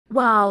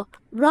Wow,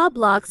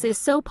 Roblox is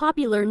so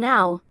popular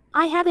now.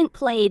 I haven't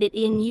played it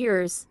in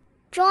years.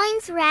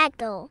 Joins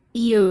Ragdoll.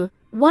 Ew,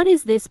 what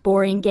is this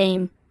boring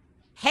game?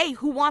 Hey,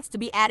 who wants to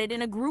be added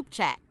in a group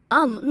chat?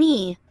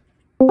 Me.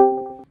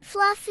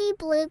 Fluffy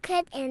Blue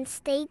Kid and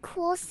Stay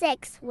Cool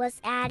 6 was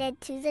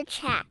added to the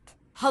chat.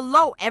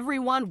 Hello,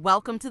 everyone.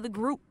 Welcome to the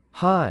group.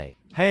 Hi.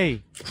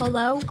 Hey,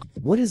 Hello?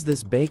 What is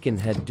this bacon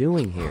head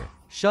doing here?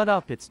 shut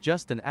up, it's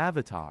just an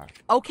avatar.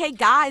 Okay,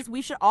 guys,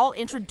 we should all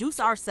introduce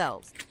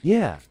ourselves.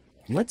 Yeah,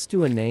 let's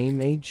do a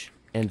name, age,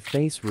 and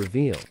face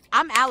reveal.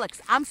 I'm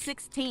Alex. I'm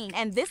 16,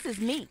 and this is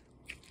me.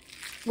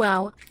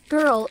 Wow,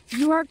 girl,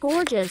 you are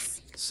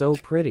gorgeous. So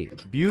pretty.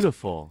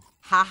 Beautiful.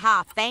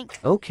 Haha, thanks.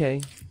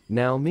 Okay,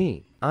 now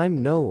me.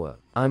 I'm Noah.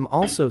 I'm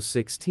also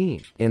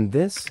 16, and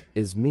this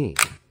is me.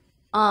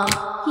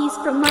 He's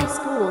from my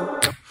school.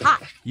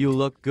 Hot. You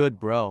look good,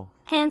 bro.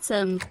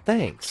 Handsome.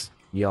 Thanks,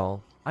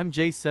 y'all. I'm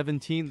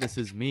J17, this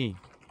is me.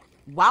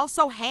 Wow,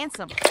 so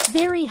handsome.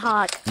 Very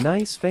hot.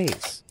 Nice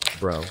face,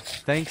 bro.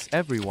 Thanks,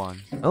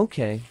 everyone.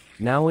 Okay,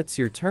 now it's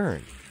your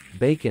turn,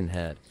 bacon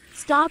head.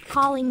 Stop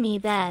calling me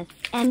that.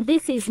 And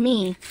this is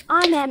me.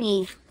 I'm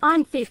Emmy.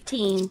 I'm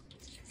 15.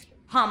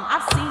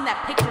 I've seen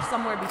that picture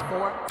somewhere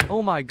before.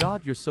 Oh my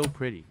god, you're so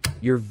pretty.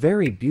 You're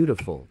very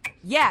beautiful.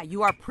 Yeah,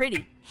 you are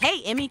pretty.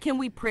 Hey, Emmy, can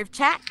we priv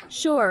chat?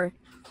 Sure.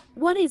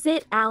 What is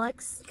it,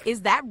 Alex?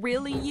 Is that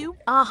really you?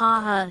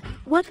 Ahaha.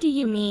 What do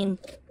you mean?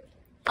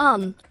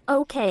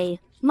 Okay.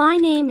 My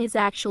name is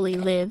actually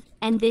Liv,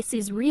 and this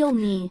is real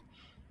me.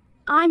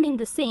 I'm in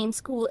the same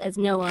school as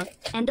Noah,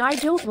 and I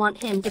don't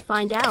want him to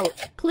find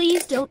out.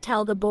 Please don't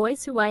tell the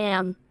boys who I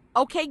am.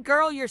 Okay,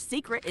 girl, your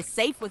secret is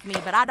safe with me,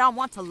 but I don't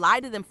want to lie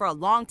to them for a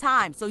long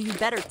time, so you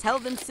better tell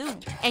them soon.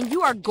 And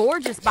you are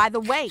gorgeous, by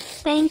the way.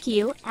 Thank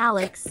you,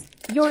 Alex.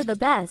 You're the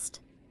best.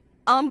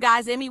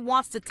 Guys, Emmy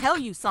wants to tell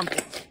you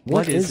something.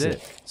 What is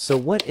it? So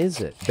what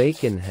is it,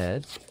 bacon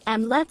head?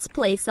 Let's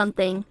play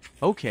something.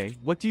 Okay,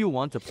 what do you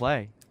want to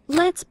play?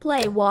 Let's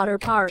play water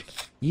park.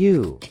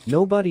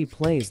 Nobody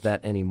plays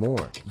that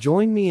anymore.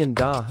 Join me in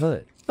Da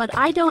Hood. But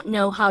I don't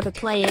know how to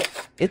play it.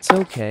 It's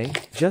okay,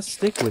 just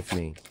stick with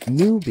me,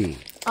 newbie.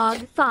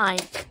 Fine.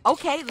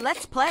 Okay,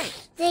 let's play.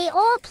 They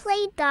all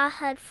played Da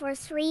Hood for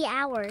 3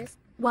 hours.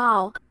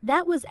 Wow,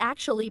 that was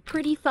actually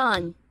pretty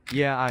fun.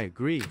 Yeah, I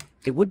agree.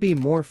 It would be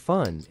more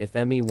fun if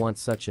Emmy weren't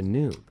such a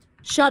noob.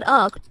 Shut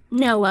up,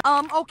 Noah.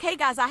 Okay,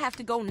 guys, I have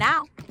to go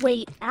now.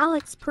 Wait,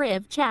 Alex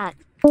priv chat.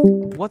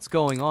 What's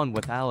going on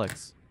with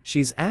Alex?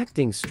 She's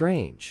acting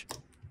strange.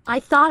 I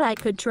thought I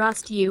could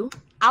trust you.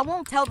 I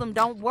won't tell them,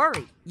 don't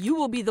worry. You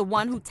will be the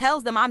one who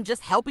tells them. I'm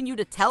just helping you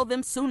to tell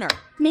them sooner.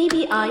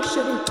 Maybe I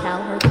shouldn't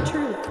tell her the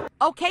truth.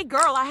 Okay,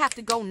 girl, I have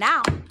to go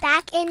now.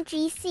 Back in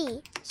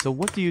GC. So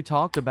what do you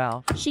talk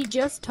about? She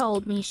just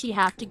told me she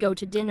have to go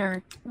to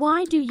dinner.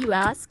 Why do you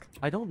ask?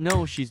 I don't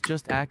know, she's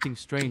just acting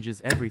strange.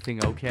 Is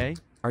everything okay?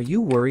 Are you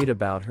worried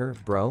about her,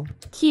 bro?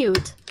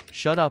 Cute.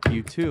 Shut up,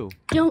 you too.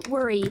 Don't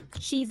worry,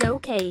 she's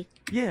okay.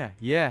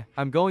 Yeah,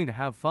 I'm going to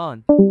have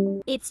fun.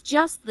 It's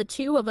just the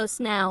two of us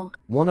now.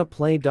 Wanna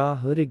play Da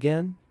Hood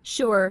again?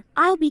 Sure,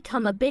 I'll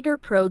become a bigger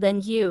pro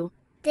than you.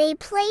 They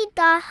played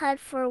Da Hood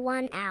for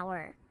 1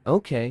 hour.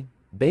 Okay,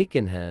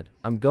 bacon head,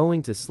 I'm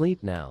going to sleep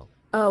now.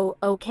 Oh,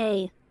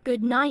 okay.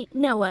 Good night,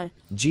 Noah.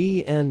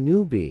 GN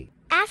newbie.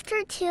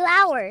 After 2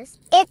 hours,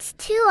 it's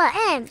 2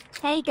 a.m.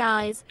 Hey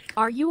guys,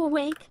 are you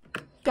awake?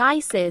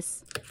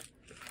 Sis.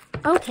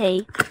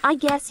 Okay, I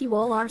guess you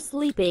all are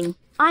sleeping.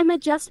 I'ma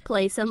just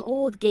play some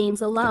old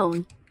games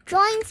alone.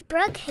 Joins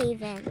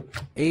Brookhaven.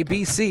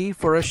 ABC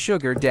for a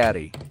sugar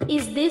daddy.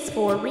 Is this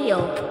for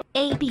real?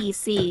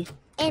 ABC.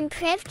 In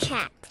priv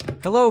chat.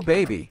 Hello,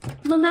 baby.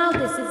 Now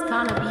this is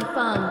gonna be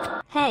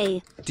fun.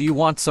 Hey. Do you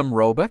want some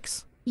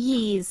Robux?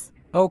 Yees.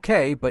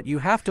 Okay, but you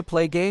have to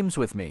play games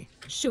with me.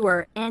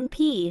 Sure,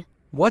 NP.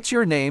 What's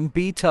your name,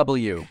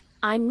 BW?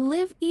 I'm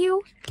Liv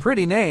you.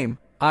 Pretty name.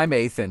 I'm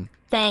Ethan.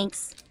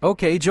 Thanks.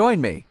 Okay,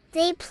 join me.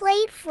 They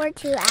played for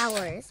 2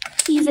 hours.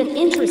 He's an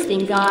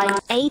interesting guy,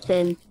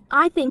 Ethan.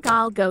 I think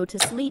I'll go to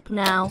sleep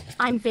now.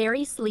 I'm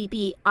very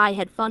sleepy. I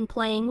had fun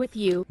playing with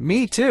you.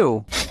 Me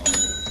too.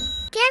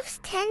 Gives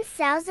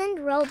 10,000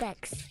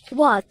 Robux.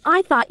 What?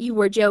 I thought you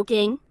were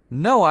joking.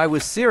 No, I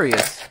was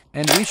serious.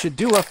 And we should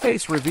do a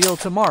face reveal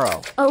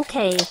tomorrow.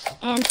 Okay,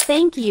 and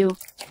thank you.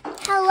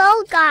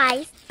 Hello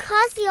guys,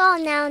 cause y'all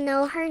now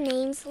know her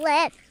name's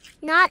Liv,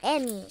 not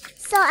Emmy.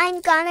 So I'm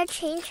gonna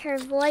change her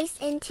voice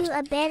into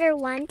a better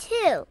one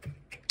too.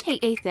 Hey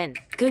Ethan,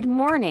 good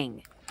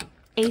morning.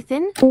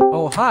 Ethan,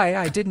 Oh, hi,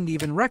 I didn't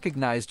even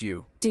recognize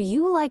you. do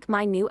you like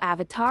my new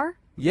avatar?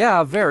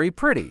 Yeah, very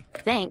pretty.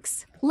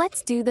 Thanks.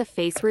 Let's do the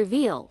face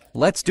reveal.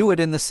 Let's do it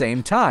in the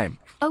same time.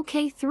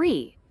 Okay,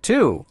 3,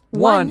 2,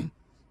 1. One.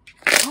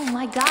 Oh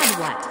my god,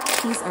 what?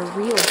 He's a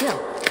real deal.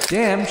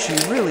 Damn, she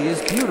really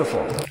is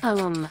beautiful.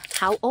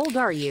 How old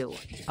are you?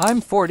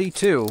 I'm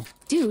 42.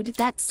 Dude,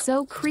 that's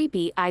so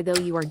creepy, though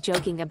you are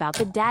joking about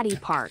the daddy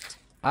part.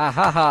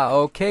 Ahaha,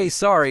 okay,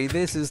 sorry,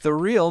 this is the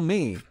real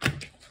me.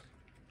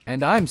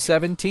 And I'm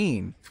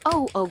 17.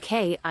 Oh,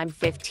 okay, I'm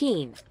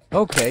 15.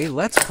 Okay,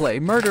 let's play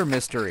murder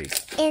mystery.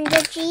 In the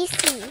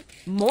GC.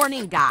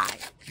 Morning, guy.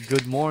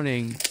 Good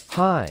morning.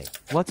 Hi.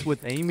 What's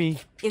with Amy?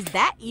 Is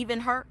that even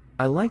her?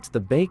 I liked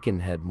the bacon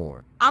head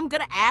more. I'm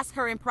gonna ask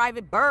her in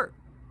private. Bird.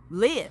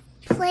 Live.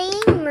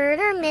 Playing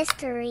murder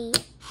mystery.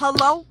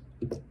 Hello?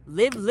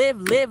 Live.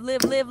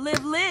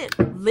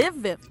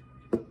 Live.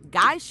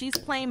 Guys, she's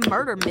playing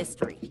murder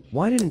mystery.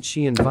 Why didn't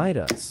she invite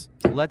us?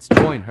 Let's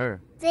join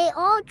her. They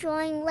all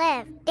join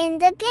Liv in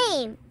the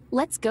game.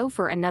 Let's go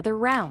for another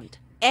round.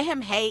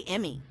 Ahem, hey,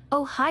 Emmy.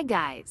 Oh, hi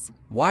guys.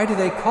 Why do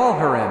they call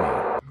her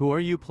Emmy? Who are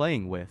you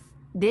playing with?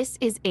 This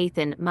is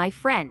Ethan, my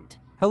friend.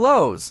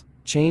 Hellos.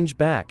 Change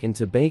back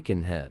into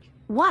bacon head.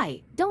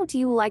 Why? Don't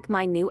you like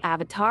my new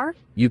avatar?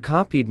 You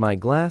copied my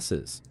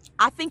glasses.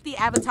 I think the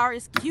avatar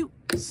is cute.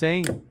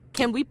 Same.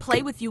 Can we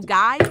play with you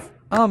guys?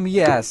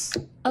 Yes.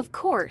 Of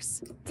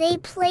course. They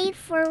played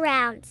for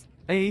rounds.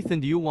 Hey,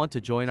 Ethan, do you want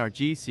to join our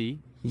GC?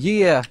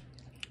 Yeah.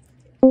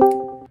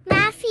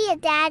 Mafia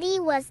Daddy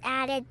was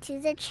added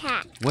to the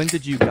chat. When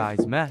did you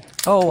guys met?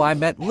 Oh, I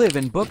met Liv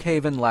in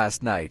Bookhaven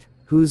last night.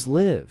 Who's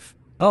Liv?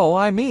 Oh,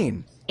 I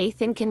mean.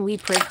 Ethan, can we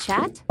priv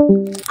chat?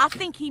 I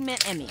think he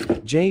meant Emmy.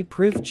 J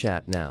priv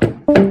chat now.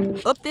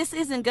 Oop, this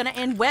isn't gonna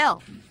end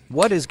well.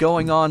 What is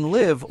going on,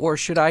 Liv, or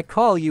should I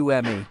call you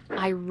Emmy?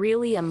 I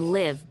really am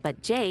Liv,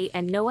 but Jay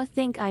and Noah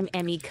think I'm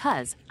Emmy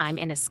cuz I'm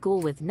in a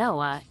school with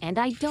Noah and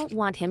I don't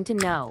want him to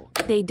know.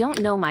 They don't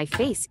know my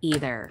face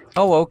either.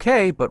 Oh,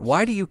 okay, but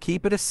why do you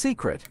keep it a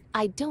secret?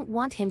 I don't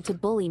want him to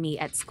bully me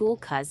at school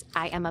cuz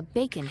I am a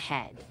bacon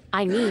head.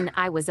 I mean,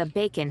 I was a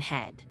bacon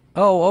head.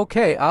 Oh,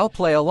 okay, I'll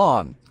play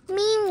along.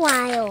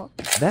 Meanwhile,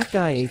 That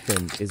guy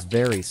Ethan is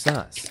very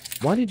sus.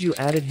 Why did you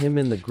added him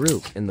in the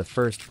group in the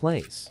first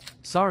place?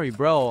 Sorry,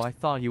 bro. I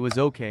thought he was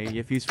okay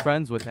if he's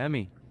friends with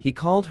Emmy. He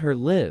called her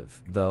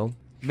Liv, though.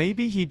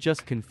 Maybe he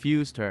just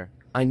confused her.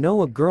 I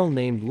know a girl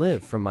named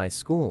Liv from my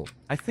school.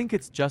 I think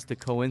it's just a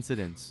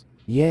coincidence.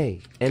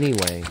 Yay.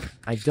 Anyway,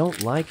 I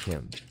don't like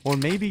him. Or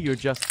maybe you're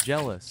just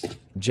jealous.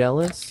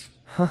 Jealous?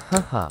 Ha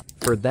ha ha.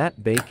 For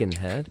that bacon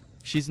head?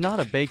 She's not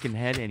a bacon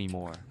head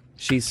anymore.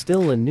 She's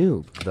still a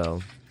noob,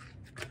 though.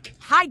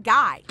 Hi,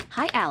 guy.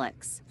 Hi,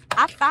 Alex.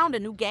 I found a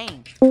new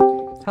game.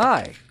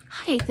 Hi.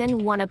 Hi,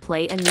 Ethan. Wanna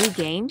play a new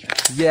game?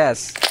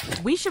 Yes.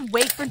 We should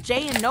wait for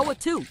Jay and Noah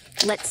too.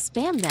 Let's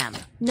spam them.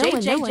 J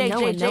Noah, J Noah, J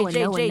Noah, J J Noah,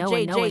 J Noah, J Noah,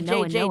 J Noah, J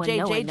Noah, J Noah, J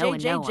Noah, J Noah,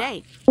 J Noah.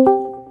 J J.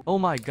 Oh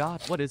my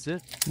god, what is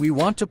it? We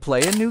want to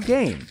play a new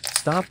game.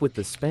 Stop with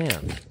the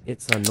spam.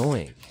 It's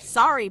annoying.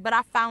 Sorry, but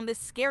I found this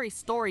scary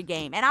story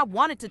game and I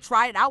wanted to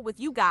try it out with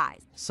you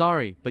guys.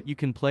 Sorry, but you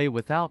can play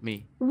without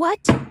me.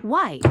 What?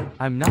 Why?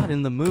 I'm not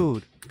in the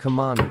mood. Come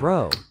on,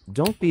 bro.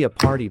 Don't be a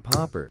party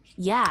popper.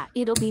 Yeah,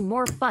 it'll be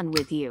more fun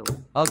with you.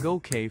 Ugh,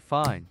 okay,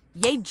 fine.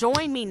 Yay,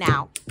 join me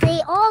now.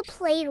 they all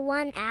played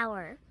 1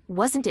 hour.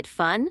 Wasn't it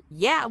fun?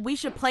 Yeah, we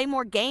should play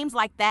more games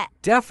like that.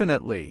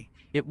 Definitely.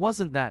 It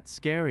wasn't that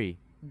scary.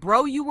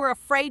 Bro, you were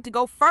afraid to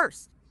go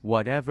first.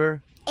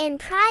 Whatever. In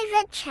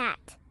private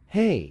chat.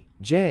 Hey,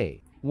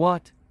 Jay.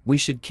 What? We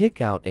should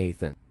kick out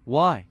Ethan.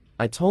 Why?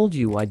 I told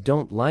you I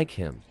don't like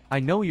him. I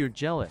know you're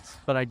jealous,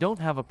 but I don't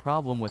have a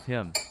problem with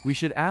him. We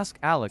should ask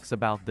Alex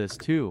about this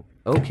too.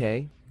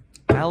 Okay.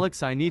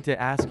 Alex, I need to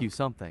ask you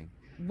something.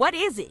 What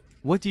is it?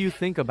 What do you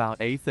think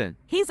about Ethan?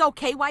 He's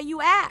okay, why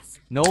you ask?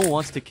 Noah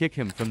wants to kick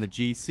him from the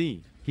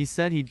GC. He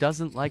said he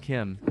doesn't like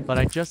him, but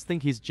I just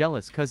think he's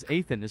jealous cause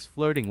Ethan is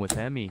flirting with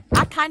Emmy.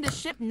 I kinda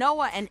ship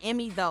Noah and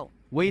Emmy though.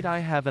 Wait, I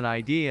have an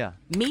idea.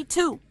 Me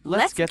too.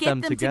 Let's get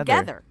them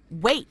together.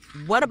 Wait,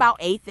 what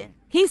about Ethan?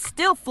 He's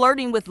still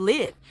flirting with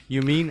Liv.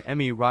 You mean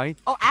Emmy, right?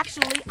 Oh,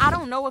 actually, I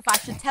don't know if I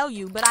should tell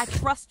you, but I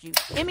trust you.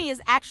 Emmy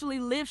is actually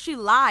Liv. She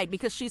lied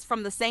because she's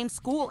from the same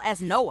school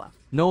as Noah.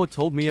 Noah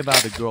told me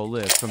about a girl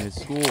Liv from his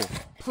school.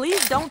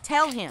 Please don't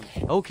tell him.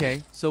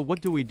 Okay, so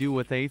what do we do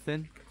with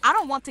Ethan? I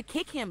don't want to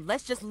kick him.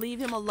 Let's just leave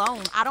him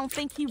alone. I don't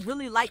think he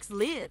really likes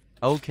Liv.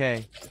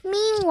 Okay.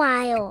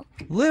 Meanwhile,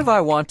 Liv,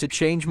 I want to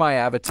change my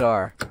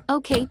avatar.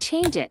 Okay,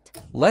 change it.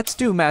 Let's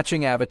do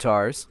matching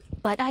avatars.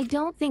 But I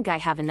don't think I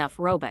have enough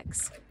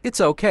Robux. It's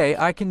okay,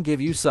 I can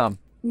give you some.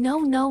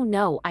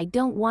 No, I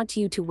don't want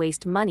you to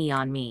waste money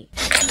on me.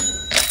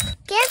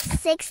 give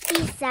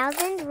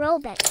 60,000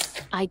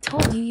 Robux. I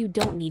told you you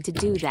don't need to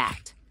do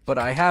that. But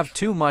I have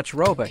too much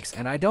Robux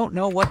and I don't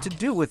know what to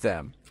do with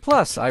them.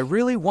 Plus, I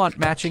really want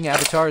matching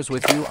avatars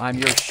with you. I'm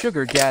your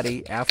sugar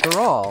daddy after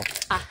all.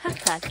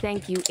 Ahaha,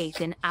 thank you,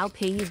 Ethan. I'll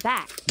pay you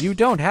back. You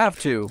don't have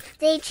to.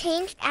 They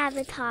changed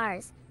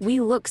avatars.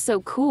 We look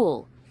so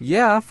cool.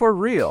 Yeah, for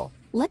real.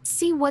 Let's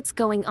see what's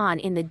going on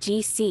in the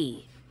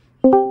GC.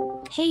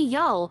 Hey,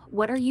 y'all,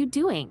 what are you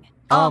doing?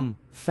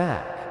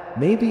 Fact.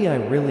 Maybe I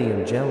really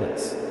am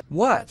jealous.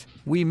 What?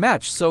 We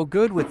match so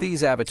good with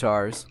these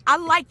avatars. I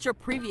liked your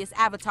previous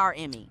avatar,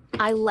 Emmy.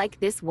 I like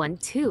this one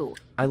too.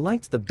 I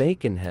liked the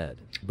bacon head,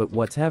 but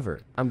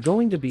whatever. I'm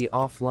going to be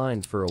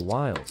offline for a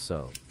while,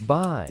 so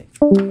bye.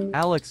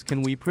 Alex,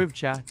 can we priv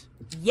chat?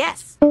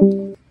 Yes.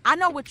 I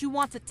know what you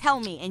want to tell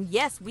me, and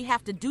yes, we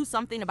have to do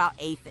something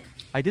about Ethan.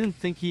 I didn't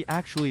think he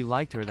actually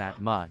liked her that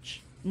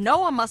much.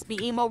 Noah must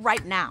be emo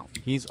right now.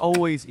 He's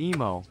always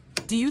emo.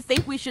 Do you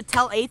think we should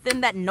tell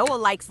Ethan that Noah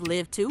likes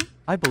Liv too?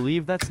 I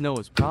believe that's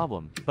Noah's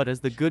problem, but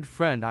as the good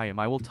friend I am,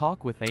 I will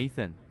talk with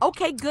Ethan.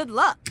 Okay, good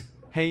luck.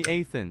 Hey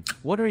Ethan,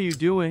 what are you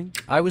doing?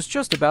 I was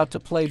just about to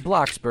play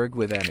Bloxburg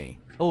with Emmy.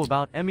 Oh,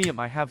 about Emmy,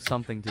 I have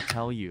something to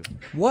tell you.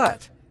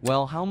 What?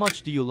 Well, how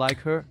much do you like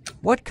her?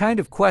 What kind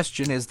of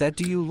question is that?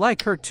 Do you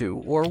like her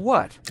too, or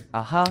what?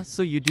 Aha,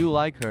 so you do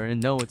like her,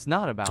 and no, it's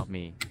not about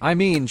me. I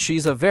mean,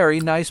 she's a very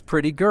nice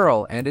pretty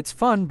girl, and it's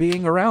fun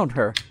being around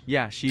her.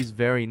 Yeah, she's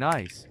very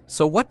nice.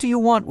 So what do you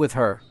want with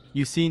her?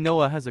 You see,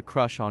 Noah has a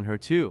crush on her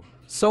too.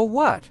 So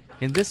what?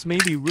 And this may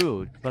be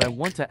rude, but I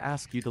want to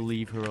ask you to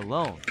leave her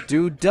alone.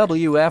 Dude,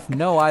 WF,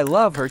 no, I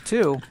love her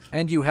too,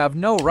 and you have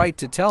no right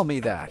to tell me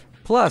that.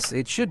 Plus,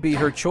 it should be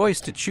her choice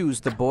to choose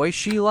the boy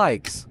she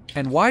likes.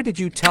 And why did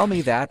you tell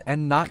me that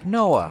and not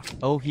Noah?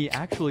 Oh, he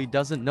actually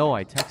doesn't know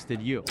I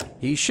texted you.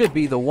 He should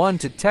be the one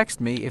to text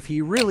me if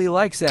he really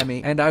likes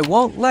Emmy, and I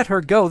won't let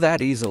her go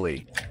that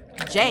easily.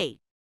 Jay,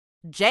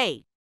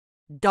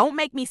 don't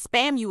make me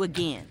spam you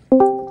again.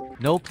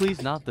 No,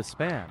 please, not the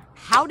spam.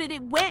 How did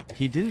it went?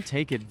 He didn't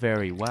take it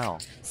very well.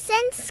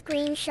 Send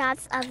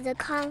screenshots of the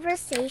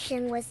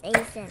conversation with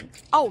Ethan.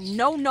 Oh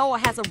no, Noah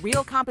has a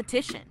real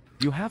competition.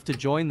 You have to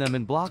join them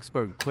in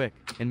Bloxburg quick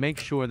and make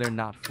sure they're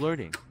not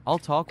flirting. I'll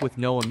talk with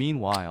Noah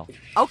meanwhile.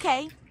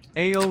 Okay.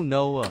 Ayo,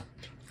 Noah.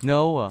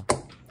 Noah.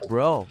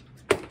 Bro.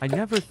 I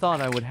never thought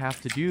I would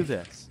have to do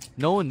this.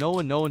 Noah,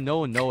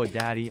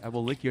 daddy, I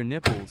will lick your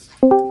nipples.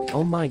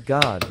 Oh my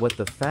god, what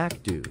the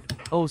fact, dude?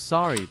 Oh,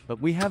 sorry, but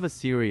we have a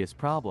serious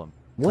problem.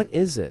 What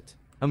is it?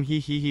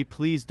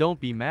 Please don't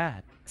be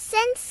mad.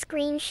 Send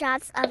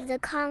screenshots of the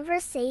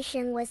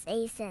conversation with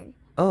Ethan.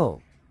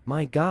 Oh,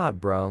 my god,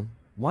 bro.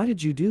 Why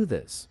did you do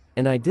this?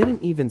 And I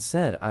didn't even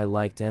said I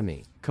liked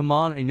Emmy. Come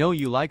on, I know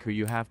you like her,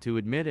 you have to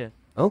admit it.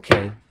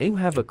 Okay, you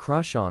have a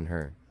crush on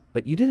her,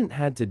 but you didn't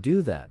had to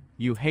do that.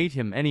 You hate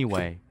him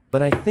anyway.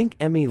 But I think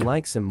Emmy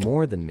likes him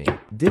more than me.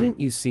 Didn't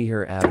you see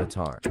her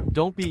avatar?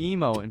 Don't be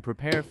emo and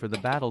prepare for the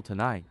battle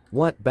tonight.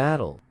 What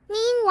battle?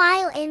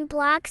 Meanwhile in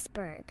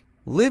Bloxburg.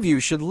 Liv, you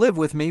should live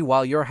with me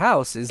while your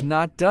house is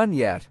not done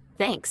yet.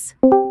 Thanks.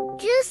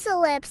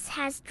 Juicelips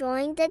has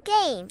joined the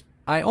game.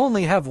 I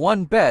only have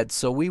one bed,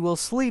 so we will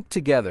sleep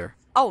together.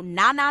 Oh,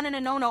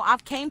 no,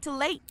 I've came too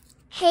late.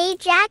 Hey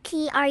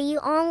Jackie, are you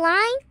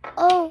online?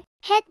 Oh,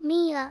 heck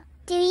Mia.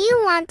 Do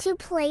you want to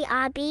play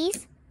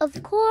obbies?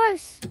 Of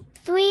course.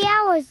 3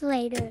 hours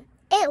later.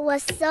 It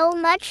was so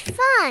much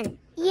fun.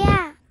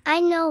 Yeah, I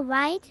know,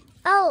 right?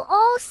 Oh,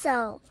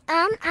 also,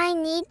 I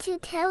need to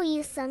tell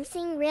you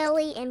something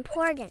really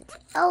important.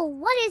 Oh,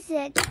 what is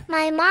it?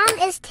 My mom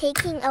is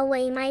taking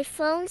away my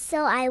phone,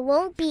 so I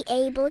won't be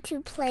able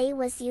to play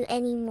with you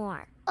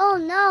anymore. Oh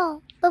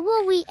no, but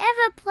will we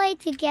ever play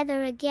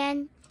together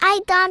again?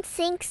 I don't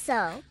think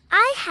so.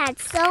 I had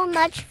so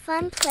much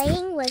fun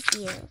playing with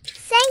you.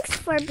 Thanks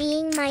for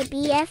being my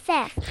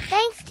BFF.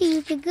 Thanks to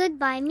you,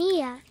 goodbye,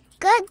 Mia.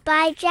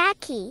 Goodbye,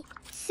 Jackie.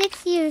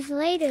 6 years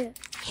later.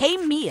 Hey,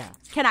 Mia,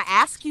 can I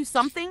ask you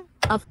something?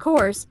 Of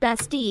course,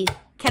 bestie.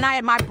 Can I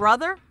add my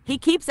brother? He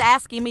keeps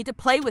asking me to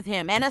play with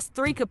him, and us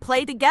three could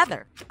play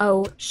together.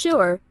 Oh,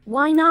 sure,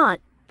 why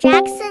not?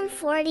 Jackson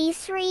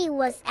 43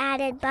 was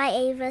added by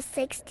Ava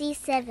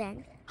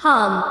 67.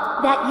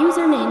 That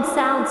username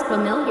sounds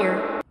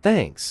familiar.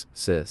 Thanks,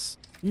 sis.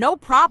 No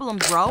problem,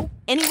 bro.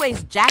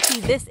 Anyways,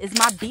 Jackie, this is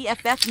my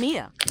BFF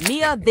Mia.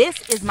 Mia,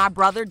 this is my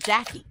brother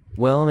Jackie.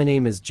 Well, my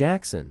name is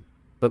Jackson,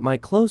 but my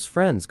close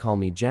friends call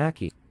me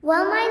Jackie.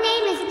 Well, my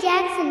name is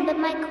Jackson, but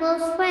my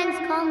close friends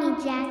call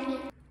me Jackie.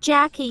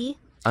 Jackie.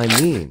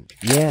 I mean,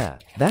 yeah,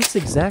 that's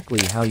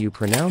exactly how you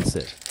pronounce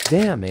it.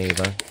 Damn,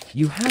 Ava,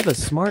 you have a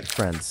smart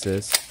friend,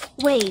 sis.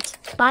 Wait,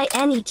 by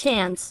any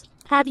chance,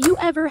 have you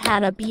ever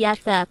had a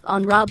BFF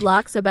on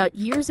Roblox about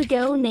years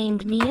ago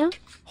named Mia?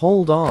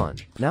 Hold on,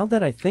 now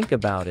that I think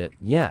about it,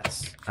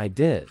 yes, I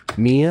did.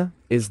 Mia,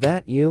 is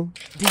that you?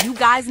 Do you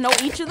guys know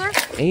each other?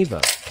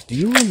 Ava, do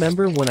you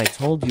remember when I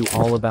told you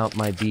all about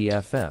my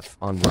BFF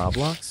on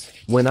Roblox?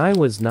 When I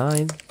was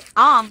 9?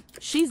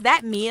 She's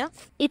that Mia.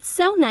 It's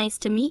so nice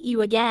to meet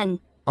you again.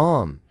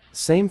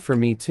 Same for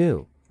me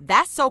too.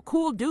 That's so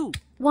cool, dude.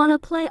 Wanna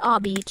play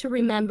obby to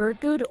remember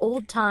good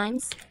old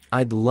times?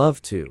 I'd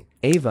love to.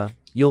 Ava,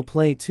 you'll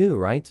play too,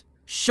 right?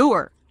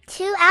 Sure.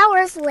 2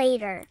 hours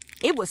later.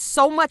 It was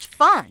so much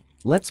fun.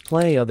 Let's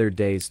play other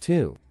days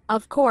too.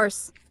 Of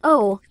course.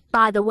 Oh,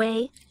 by the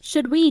way,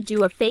 should we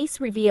do a face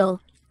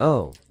reveal?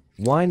 Oh,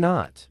 why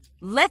not?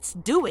 Let's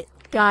do it.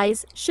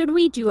 Guys, should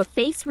we do a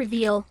face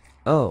reveal?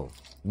 Oh,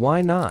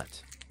 why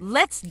not?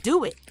 Let's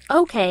do it.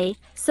 Okay,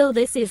 so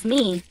this is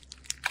me.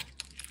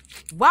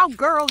 Wow,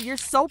 girl, you're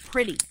so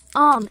pretty.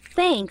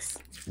 Thanks.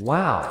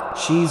 Wow,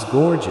 she's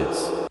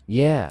gorgeous.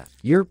 Yeah,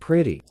 you're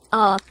pretty.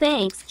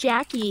 Thanks,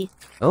 Jackie.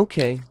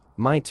 Okay,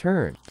 my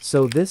turn.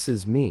 So this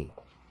is me.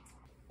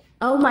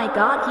 Oh my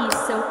god, he's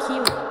so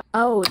cute.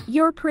 Oh,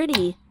 you're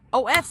pretty.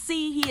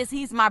 OFC,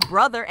 he's my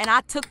brother, and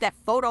I took that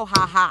photo,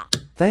 haha.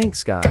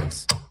 Thanks,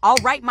 guys. All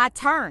right, my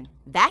turn.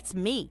 That's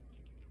me.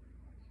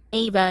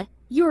 Ava,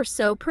 you're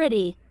so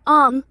pretty.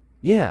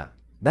 Yeah,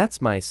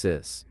 that's my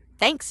sis.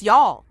 Thanks,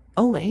 y'all.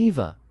 Oh,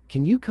 Ava,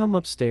 can you come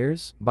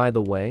upstairs, by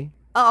the way?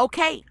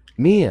 Okay.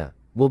 Mia,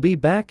 we'll be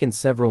back in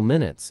several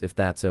minutes, if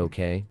that's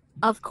okay.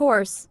 Of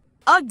course.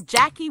 Ugh,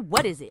 Jackie,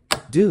 what is it?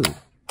 Dude,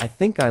 I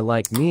think I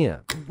like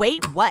Mia.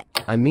 Wait, what?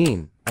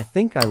 I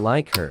think I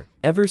like her,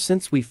 ever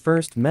since we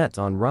first met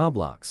on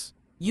Roblox.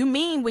 You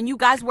mean when you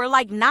guys were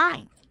like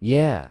 9?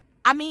 Yeah.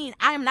 I mean,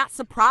 I am not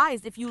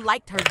surprised if you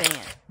liked her then.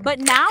 But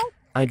now?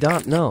 I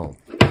don't know.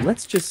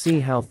 Let's just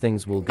see how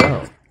things will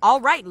go. All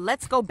right,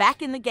 let's go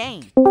back in the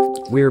game.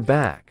 We're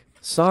back.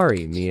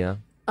 Sorry, Mia.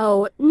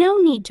 Oh, no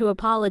need to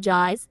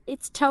apologize.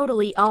 It's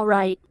totally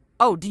alright.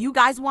 Oh, do you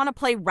guys want to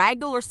play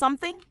Ragdoll or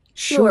something?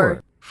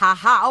 Sure.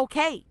 Haha,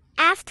 okay.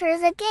 After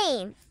the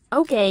game.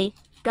 Okay,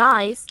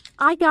 guys,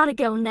 I gotta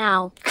go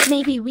now.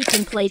 Maybe we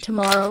can play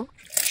tomorrow.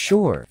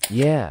 Sure,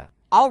 yeah.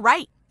 All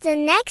right. The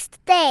next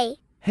day.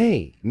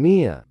 Hey,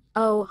 Mia.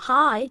 Oh,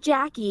 hi,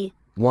 Jackie.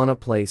 Wanna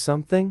play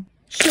something?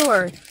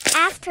 Sure,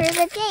 After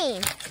the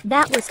game.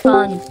 that was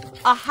fun.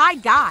 Hi,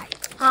 guy.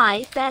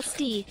 Hi,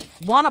 bestie.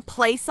 Want to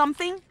play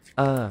something?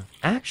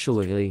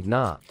 Actually,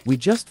 nah. We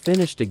just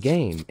finished a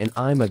game and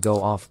I'm a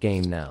go-off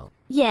game now.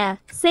 Yeah,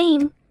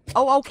 same.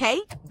 Oh,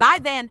 okay. Bye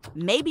then.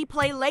 Maybe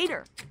play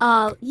later.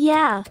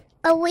 Yeah.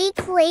 A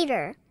week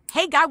later.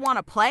 Hey, guy, want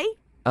to play?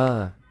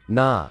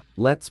 Nah.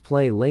 Let's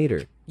play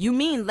later. You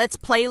mean let's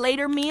play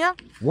later, Mia?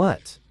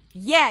 What?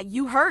 Yeah,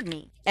 you heard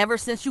me. Ever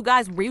since you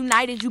guys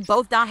reunited, you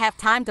both don't have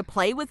time to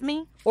play with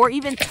me? Or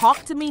even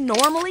talk to me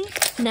normally?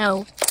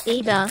 No,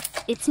 Ava,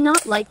 it's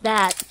not like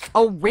that.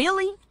 Oh,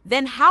 really?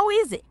 Then how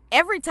is it?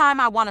 Every time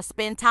I want to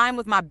spend time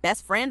with my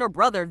best friend or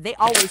brother, they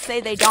always say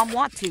they don't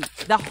want to.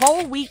 The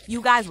whole week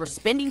you guys were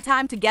spending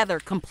time together,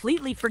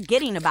 completely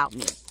forgetting about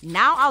me.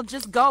 Now I'll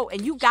just go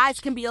and you guys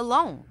can be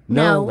alone.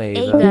 No,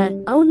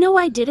 Ava. Oh no,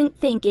 I didn't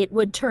think it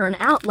would turn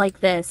out like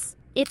this.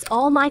 It's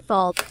all my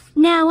fault.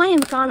 Now I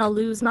am gonna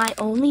lose my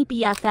only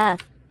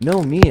BFF.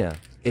 No, Mia.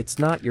 It's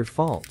not your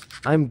fault.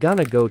 I'm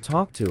gonna go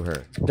talk to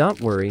her.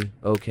 Don't worry,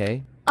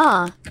 okay?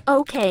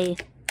 Okay.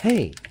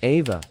 Hey,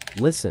 Ava,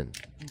 listen.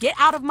 Get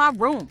out of my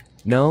room.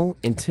 No,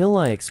 until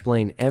I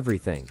explain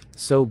everything.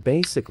 So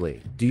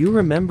basically, do you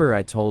remember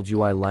I told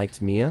you I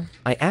liked Mia?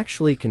 I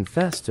actually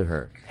confessed to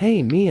her.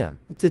 Hey Mia,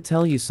 to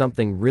tell you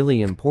something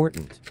really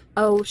important.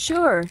 Oh,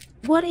 sure.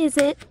 What is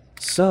it?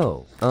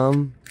 So,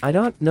 I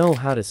don't know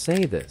how to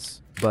say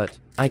this, but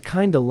I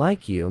kinda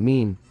like you. I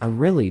mean, I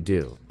really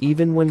do.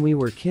 Even when we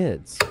were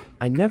kids,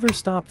 I never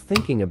stopped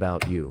thinking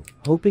about you,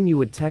 hoping you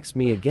would text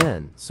me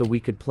again so we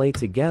could play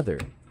together.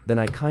 Then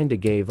I kinda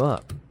gave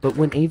up. But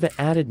when Ava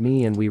added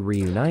me and we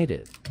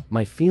reunited,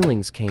 my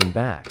feelings came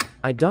back.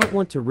 I don't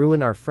want to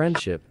ruin our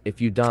friendship if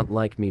you don't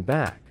like me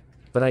back,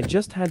 but I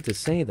just had to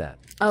say that.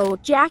 Oh,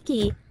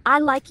 Jackie, I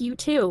like you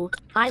too.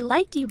 I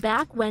liked you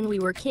back when we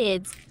were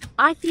kids.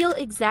 I feel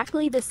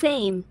exactly the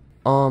same.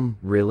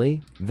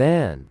 Really?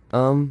 Then,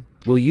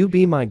 will you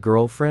be my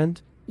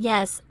girlfriend?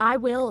 Yes, I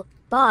will.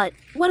 But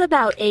what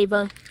about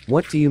Ava?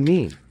 What do you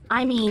mean?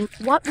 I mean,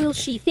 what will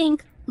she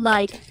think?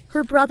 Like,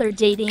 her brother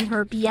dating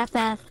her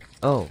BFF?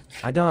 Oh,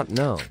 I don't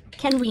know.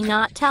 Can we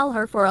not tell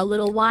her for a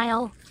little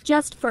while?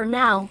 Just for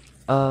now.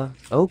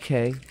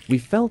 Okay. We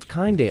felt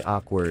kinda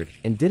awkward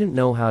and didn't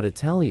know how to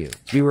tell you.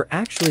 We were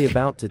actually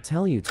about to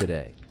tell you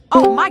today.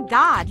 Oh my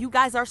god, you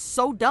guys are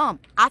so dumb.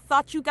 I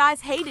thought you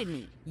guys hated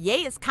me.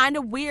 Yeah, it's kind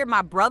of weird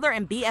my brother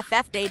and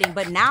BFF dating,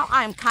 but now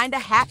I am kind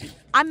of happy.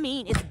 I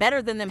mean, it's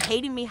better than them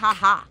hating me,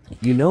 haha.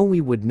 You know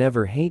we would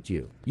never hate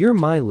you. You're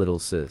my little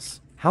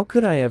sis. How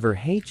could I ever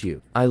hate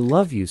you? I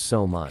love you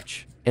so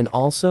much. And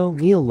also,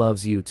 Neil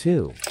loves you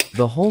too.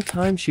 The whole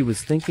time she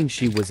was thinking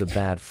she was a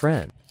bad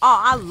friend.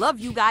 Oh, I love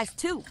you guys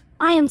too.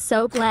 I am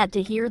so glad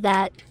to hear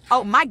that.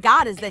 Oh my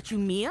god, is that you,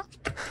 Mia?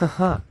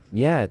 Haha,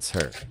 yeah, it's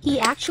her. He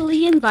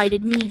actually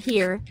invited me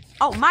here.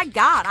 Oh my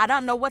god, I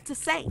don't know what to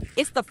say.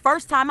 It's the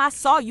first time I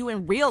saw you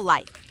in real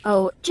life.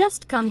 Oh,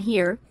 just come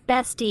here,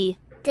 bestie.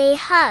 They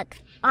hug.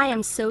 I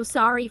am so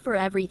sorry for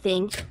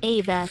everything,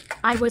 Ava.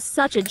 I was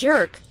such a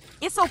jerk.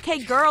 It's okay,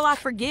 girl, I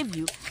forgive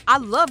you. I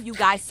love you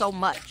guys so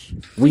much.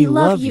 We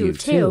love you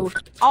too.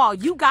 Oh,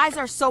 you guys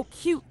are so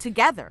cute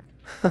together.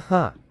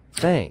 Haha,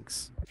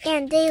 thanks.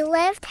 And they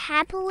lived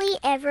happily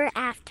ever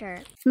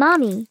after.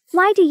 Mommy,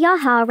 why do y'all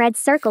have a red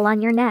circle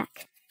on your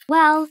neck?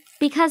 Well,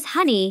 because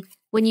honey,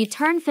 when you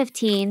turn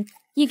 15,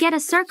 you get a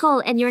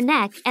circle in your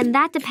neck and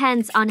that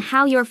depends on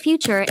how your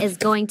future is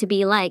going to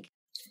be like.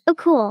 Oh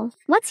cool,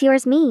 what's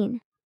yours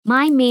mean?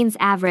 Mine means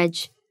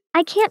average.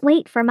 I can't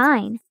wait for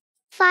mine.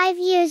 5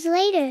 years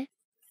later.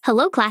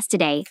 Hello class,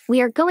 today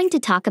we are going to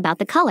talk about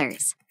the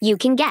colors you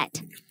can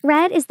get.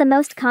 Red is the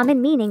most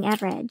common meaning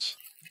average.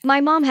 My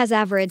mom has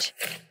average.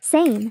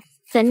 Same.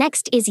 The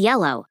next is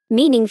yellow,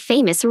 meaning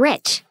famous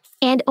rich,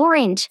 and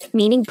orange,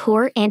 meaning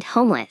poor and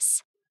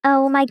homeless.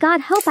 Oh my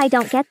god, hope I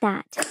don't get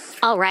that.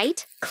 All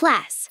right,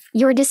 class,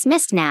 you're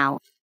dismissed now.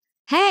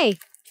 Hey!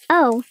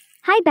 Oh,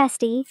 Hi,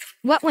 bestie.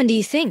 What one do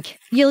you think?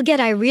 You'll get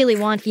I really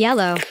want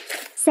yellow.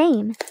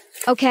 Same.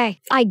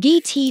 Okay, I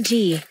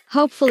GTG.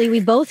 Hopefully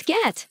we both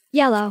get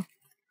yellow.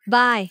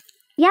 Bye.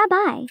 Yeah,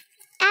 bye.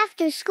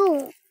 After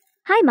school.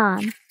 Hi,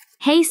 Mom.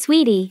 Hey,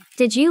 sweetie,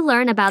 did you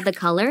learn about the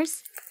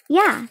colors?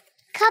 Yeah.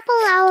 Couple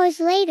hours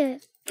later.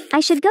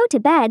 I should go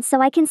to bed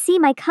so I can see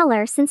my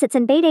color since it's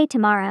in day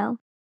tomorrow.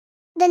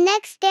 The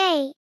next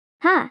day.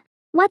 Huh.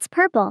 What's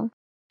purple?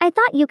 I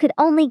thought you could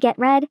only get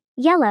red,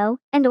 yellow,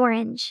 and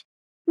orange.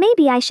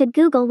 Maybe I should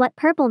Google what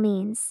purple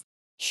means.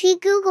 She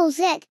Googles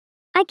it.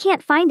 I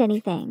can't find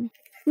anything.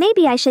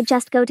 Maybe I should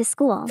just go to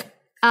school.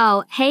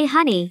 Oh, hey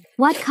honey,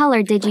 what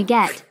color did you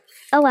get?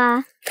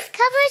 Oh,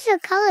 Covers her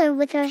color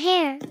with her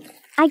hair.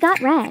 I got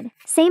red.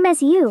 Same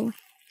as you.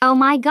 Oh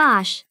my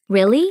gosh,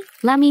 really?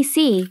 Let me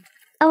see.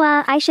 Oh,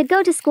 I should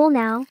go to school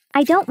now.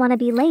 I don't want to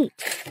be late.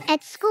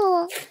 At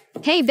school.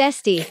 Hey,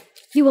 bestie.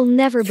 You will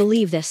never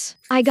believe this.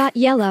 I got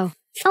yellow.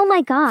 Oh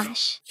my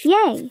gosh.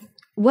 Yay.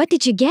 What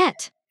did you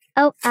get?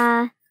 Oh,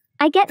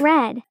 I get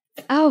red.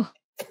 Oh,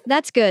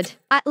 that's good.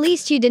 At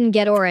least you didn't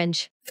get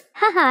orange.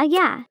 Haha,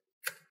 yeah.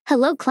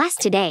 Hello class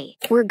today.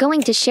 We're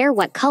going to share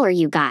what color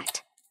you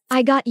got.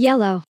 I got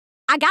yellow.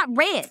 I got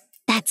red.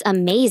 That's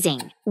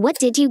amazing. What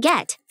did you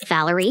get,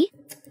 Valerie?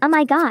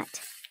 I got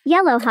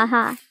yellow,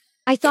 haha.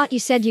 I thought you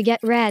said you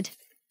get red.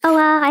 Oh,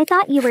 I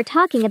thought you were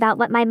talking about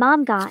what my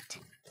mom got.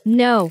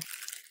 No.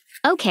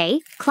 Okay,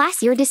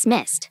 class, you're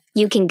dismissed.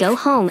 You can go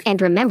home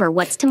and remember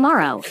what's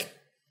tomorrow.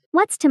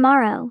 What's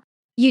tomorrow?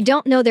 You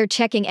don't know they're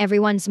checking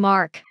everyone's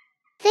mark.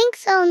 Think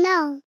so,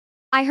 no.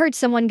 I heard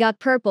someone got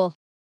purple.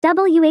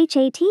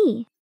 WHAT.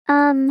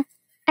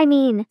 I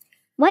mean,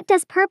 what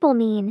does purple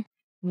mean?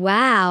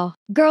 Wow.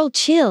 Girl,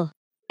 chill.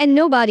 And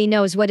nobody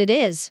knows what it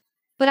is.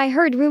 But I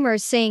heard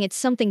rumors saying it's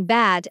something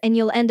bad and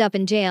you'll end up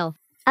in jail.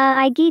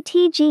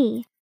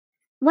 IGTG.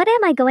 What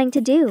am I going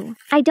to do?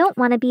 I don't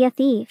want to be a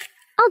thief.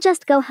 I'll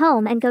just go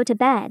home and go to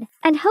bed,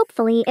 and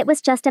hopefully it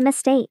was just a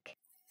mistake.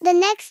 The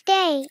next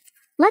day.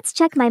 Let's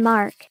check my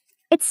mark.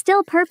 It's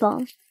still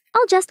purple.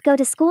 I'll just go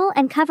to school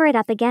and cover it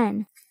up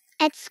again.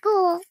 At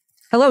school.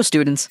 Hello,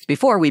 students.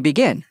 Before we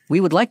begin,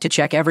 we would like to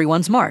check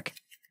everyone's mark.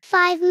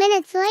 5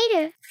 minutes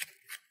later.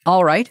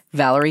 All right,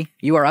 Valerie,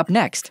 you are up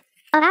next.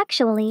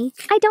 Actually,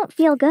 I don't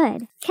feel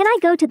good. Can I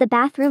go to the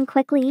bathroom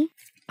quickly?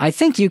 I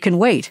think you can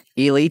wait.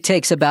 Ely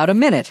takes about a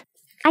minute.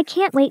 I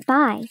can't wait,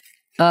 bye.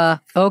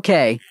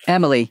 Okay.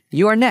 Emily,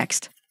 you are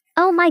next.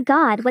 Oh my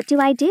god, what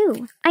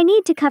do? I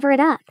need to cover it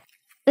up.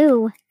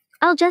 Ooh,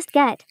 I'll just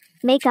get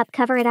makeup,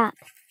 cover it up.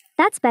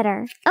 That's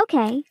better.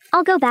 Okay,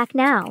 I'll go back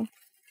now.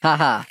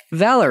 Haha.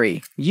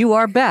 Valerie, you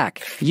are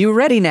back. You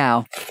ready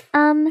now?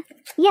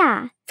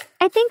 Yeah,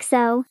 I think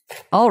so.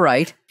 All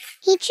right.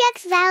 He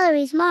checks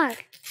Valerie's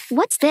mark.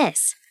 What's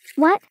this?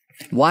 What?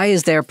 Why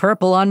is there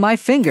purple on my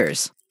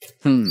fingers?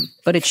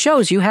 But it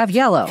shows you have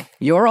yellow.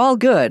 You're all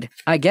good,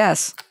 I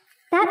guess.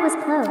 That was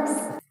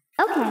close.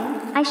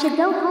 Okay, I should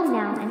go home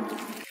now and...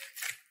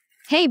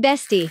 Hey,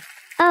 bestie.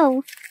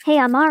 Oh, hey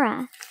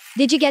Amara.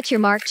 Did you get your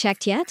mark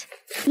checked yet?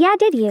 Yeah,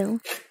 did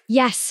you?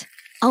 Yes.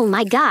 Oh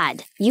my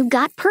god, you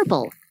got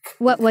purple.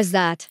 What was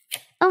that?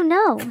 Oh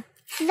no.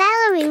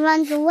 Valerie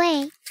runs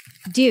away.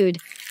 Dude,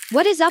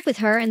 what is up with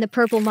her and the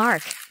purple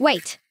mark?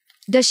 Wait,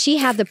 does she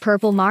have the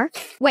purple mark?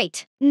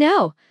 Wait,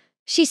 no.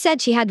 She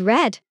said she had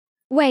red.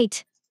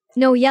 Wait,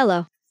 no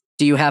yellow.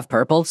 Do you have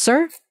purple,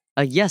 sir?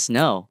 Yes,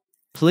 no.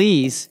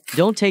 Please,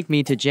 don't take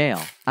me to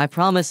jail. I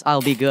promise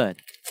I'll be good.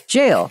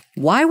 Jail?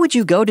 Why would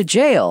you go to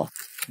jail?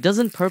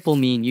 Doesn't purple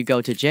mean you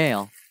go to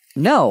jail?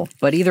 No,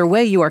 but either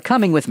way you are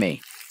coming with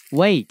me.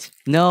 Wait,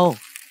 no.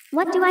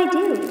 What do I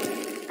do?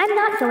 I'm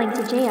not going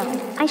to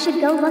jail. I should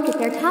go look at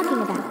they're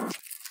talking about.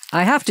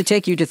 I have to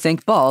take you to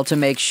Think Ball to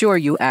make sure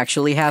you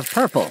actually have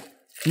purple.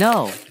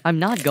 No, I'm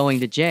not going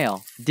to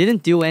jail.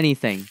 Didn't do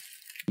anything.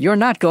 You're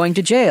not going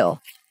to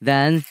jail.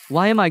 Then,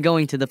 why am I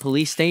going to the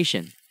police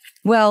station?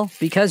 Well,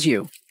 because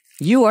you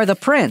are the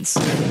prince.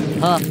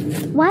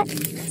 What?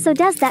 So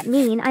does that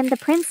mean I'm the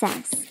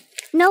princess?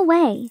 No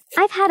way.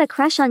 I've had a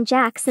crush on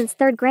Jack since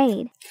 3rd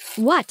grade.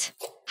 What?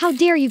 How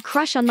dare you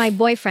crush on my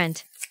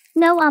boyfriend?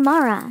 No,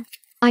 Amara.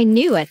 I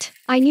knew it.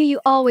 I knew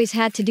you always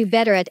had to do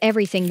better at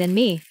everything than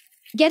me.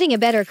 Getting a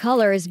better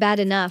color is bad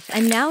enough,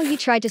 and now you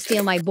try to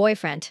steal my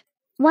boyfriend.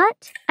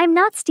 What? I'm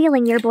not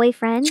stealing your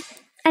boyfriend.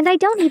 And I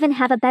don't even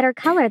have a better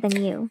color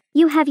than you.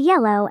 You have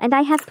yellow and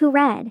I have poo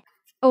red.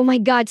 Oh my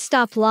god,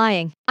 stop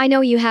lying. I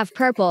know you have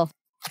purple.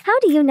 How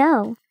do you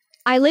know?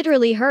 I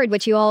literally heard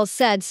what you all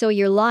said, so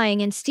you're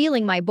lying and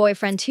stealing my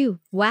boyfriend too.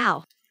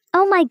 Wow.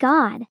 Oh my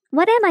god,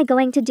 what am I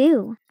going to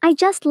do? I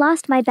just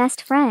lost my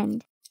best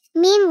friend.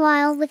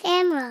 Meanwhile, with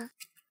Amra.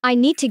 I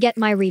need to get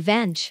my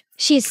revenge.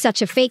 She is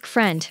such a fake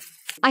friend.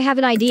 I have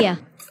an idea.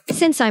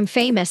 Since I'm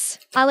famous,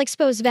 I'll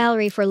expose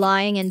Valerie for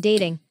lying and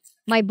dating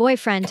my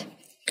boyfriend.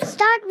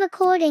 Start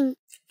recording.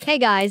 Hey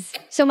guys,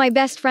 so my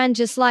best friend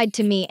just lied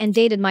to me and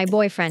dated my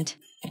boyfriend.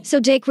 So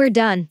Jake, we're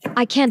done.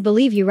 I can't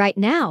believe you right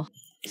now.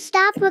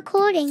 Stop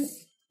recording.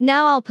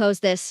 Now I'll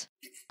post this.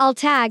 I'll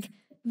tag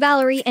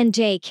Valerie and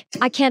Jake.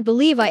 I can't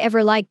believe I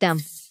ever liked them.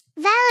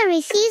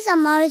 Valerie sees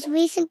Amara's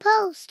recent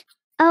post.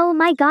 Oh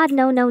my god,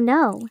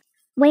 no.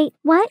 Wait,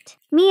 what?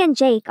 Me and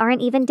Jake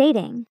aren't even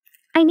dating.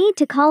 I need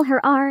to call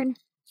her Arn.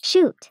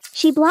 Shoot,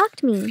 she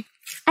blocked me.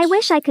 I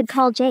wish I could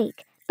call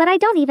Jake, but I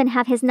don't even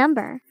have his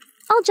number.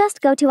 I'll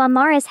just go to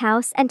Amara's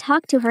house and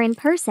talk to her in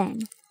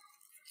person.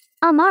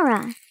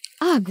 Amara.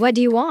 Ugh, what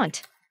do you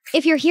want?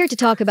 If you're here to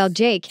talk about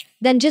Jake,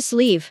 then just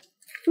leave.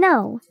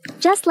 No,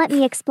 just let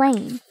me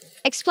explain.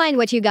 Explain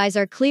what you guys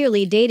are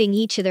clearly dating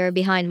each other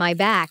behind my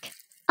back.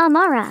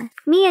 Amara,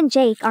 me and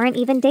Jake aren't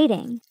even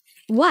dating.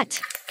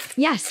 What?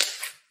 Yes,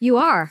 you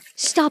are.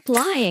 Stop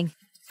lying.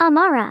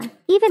 Amara,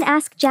 even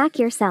ask Jack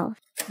yourself.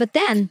 But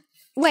then,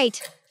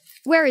 wait,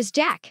 where is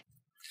Jack?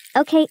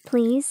 Okay,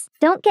 please,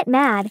 don't get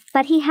mad,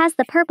 but he has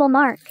the purple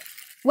mark.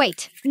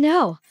 Wait,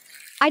 no.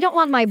 I don't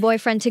want my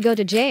boyfriend to go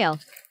to jail.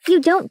 You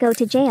don't go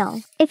to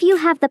jail if you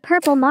have the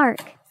purple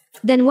mark.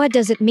 Then what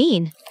does it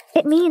mean?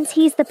 It means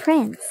he's the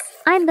prince.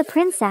 I'm the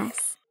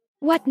princess.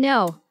 What?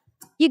 No.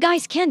 You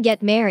guys can't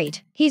get married.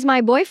 He's my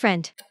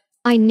boyfriend.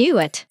 I knew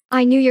it.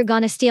 I knew you're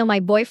gonna steal my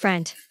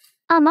boyfriend.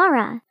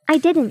 Amara, I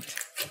didn't.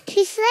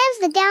 She slams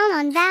the down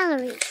on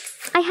Valerie.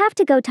 I have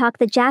to go talk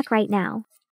to Jack right now.